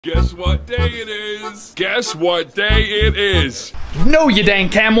Guess what day it is? Guess what day it is? No, you dang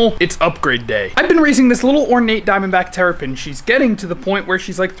camel, it's upgrade day. I've been raising this little ornate diamondback terrapin. She's getting to the point where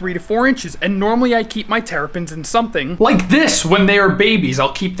she's like 3 to 4 inches, and normally I keep my terrapins in something like this when they are babies.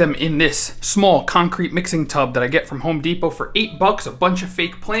 I'll keep them in this small concrete mixing tub that I get from Home Depot for $8, a bunch of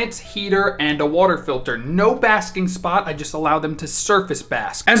fake plants, heater, and a water filter. No basking spot, I just allow them to surface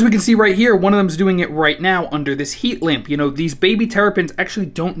bask. As we can see right here, one of them's doing it right now under this heat lamp. You know, these baby terrapins actually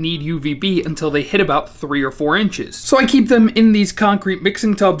don't need UVB until they hit about 3 or 4 inches. So I keep them in these concrete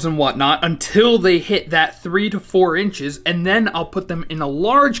mixing tubs and whatnot until they hit that 3 to 4 inches, and then I'll put them in a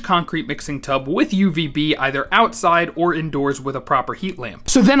large concrete mixing tub with UVB either outside or indoors with a proper heat lamp.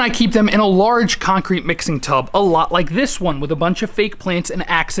 So then I keep them in a large concrete mixing tub, a lot like this one, with a bunch of fake plants and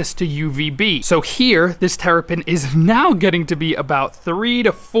access to UVB. So here, this terrapin is now getting to be about 3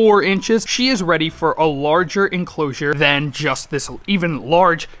 to 4 inches. She is ready for a larger enclosure than just this even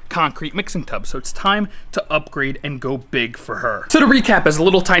large concrete mixing tub. So it's time to upgrade and go big for her. So to recap, as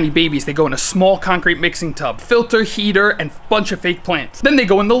little tiny babies, they go in a small concrete mixing tub, filter, heater, and a bunch of fake plants. Then they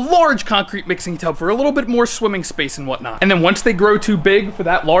go in the large concrete mixing tub for a little bit more swimming space and whatnot. And then once they grow too big for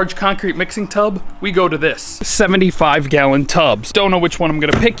that large concrete mixing tub, we go to this 75-gallon tubs. Don't know which one I'm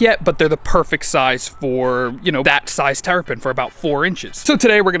gonna pick yet, but they're the perfect size for, you know, that size terrapin for about 4 inches. So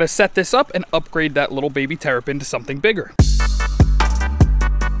today we're gonna set this up and upgrade that little baby terrapin to something bigger.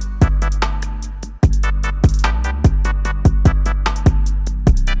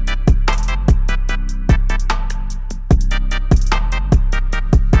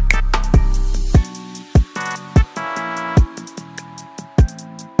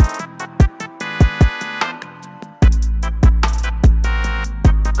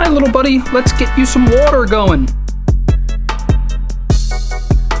 Hi little buddy, let's get you some water going.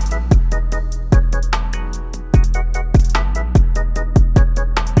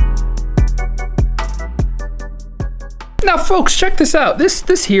 Now folks, check this out.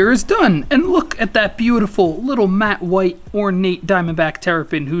 This here is done. And look at that beautiful little matte white ornate diamondback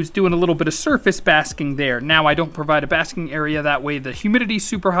terrapin who's doing a little bit of surface basking there. Now I don't provide a basking area, that way the humidity's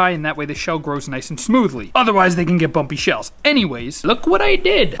super high and that way the shell grows nice and smoothly. Otherwise they can get bumpy shells. Anyways, look what I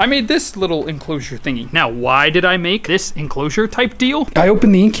did. I made this little enclosure thingy. Now why did I make this enclosure type deal? I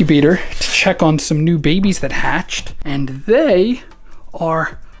opened the incubator to check on some new babies that hatched, and they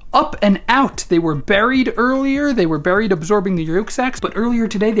are up and out. They were buried earlier. They were buried absorbing the yolk sacs, but earlier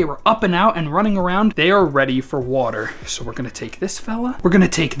today they were up and out and running around. They are ready for water. So we're gonna take this fella. We're gonna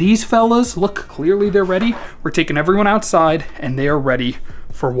take these fellas. Look, clearly they're ready. We're taking everyone outside and they are ready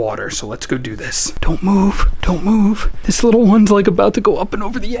for water. So let's go do this. Don't move, don't move. This little one's like about to go up and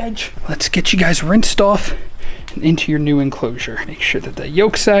over the edge. Let's get you guys rinsed off and into your new enclosure. Make sure that the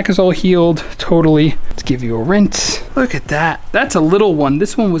yolk sac is all healed totally. Let's give you a rinse. Look at that. That's a little one.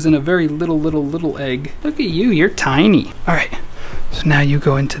 This one was in a very little egg. Look at you, you're tiny. All right, so now you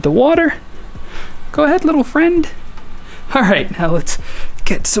go into the water. Go ahead, little friend. All right, now let's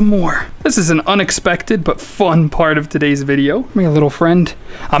get some more. This is an unexpected but fun part of today's video. My little friend.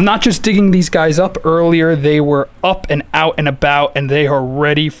 I'm not just digging these guys up earlier, they were up and out and about and they are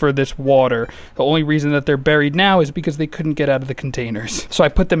ready for this water. The only reason that they're buried now is because they couldn't get out of the containers. So I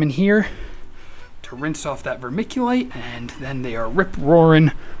put them in here to rinse off that vermiculite, and then they are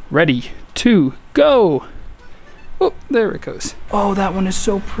rip-roaring ready to go. Oh, there it goes. Oh, that one is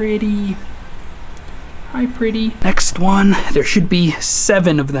so pretty. Hi, pretty. Next one, there should be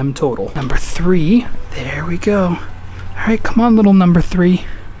 7 of them total. Number 3, there we go. All right, come on, little number 3.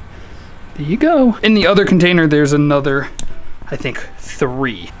 There you go. In the other container, there's another, I think,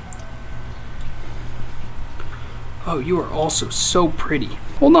 3. Oh, you are also so pretty.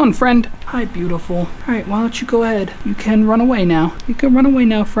 Hold on, friend. Hi, beautiful. All right, why don't you go ahead? You can run away now. You can run away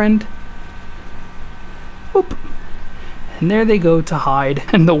now, friend. Whoop. And there they go to hide,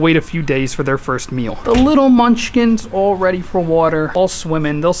 and they'll wait a few days for their first meal. The little munchkins all ready for water, all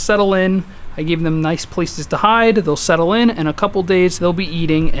swimming. They'll settle in. I gave them nice places to hide. They'll settle in a couple days they'll be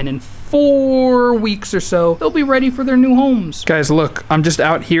eating, and in 4 weeks or so, they'll be ready for their new homes. Guys, look, I'm just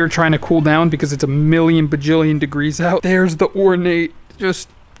out here trying to cool down because it's a million bajillion degrees out. There's the ornate, just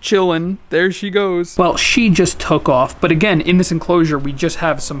chilling. There she goes. Well, she just took off, but again, in this enclosure, we just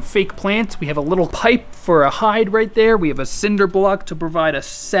have some fake plants. We have a little pipe for a hide right there. We have a cinder block to provide a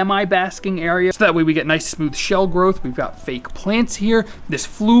semi-basking area, so that way we get nice smooth shell growth. We've got fake plants here. This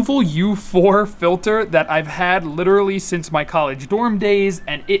Fluval U4 filter that I've had literally since my college dorm days,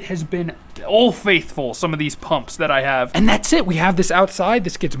 and it has been all faithful, some of these pumps that I have. And that's it. We have this outside.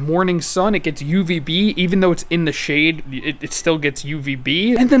 This gets morning sun. It gets UVB. Even though it's in the shade, it still gets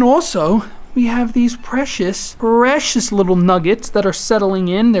UVB. And then also, we have these precious little nuggets that are settling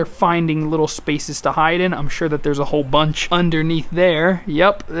in. They're finding little spaces to hide in. I'm sure that there's a whole bunch underneath there.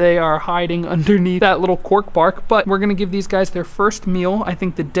 Yep, they are hiding underneath that little cork bark, but we're gonna give these guys their first meal, I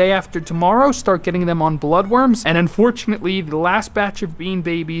think the day after tomorrow, start getting them on bloodworms, and unfortunately, the last batch of bean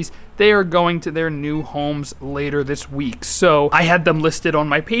babies, they are going to their new homes later this week. So I had them listed on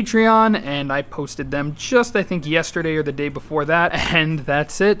my Patreon, and I posted them just, I think, yesterday or the day before that, and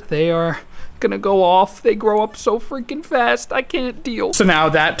that's it. They are gonna go off. They grow up so freaking fast, I can't deal. So now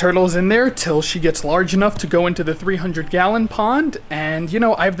that turtle's in there till she gets large enough to go into the 300-gallon pond, and you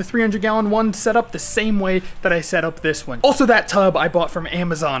know, I have the 300-gallon one set up the same way that I set up this one. Also, that tub I bought from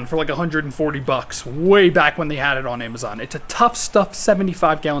Amazon for like 140 bucks, way back when they had it on Amazon. It's a Tough Stuff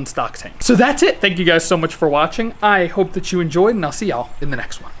 75-gallon stock tank. So that's it. Thank you guys so much for watching. I hope that you enjoyed, and I'll see y'all in the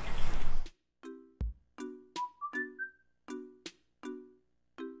next one.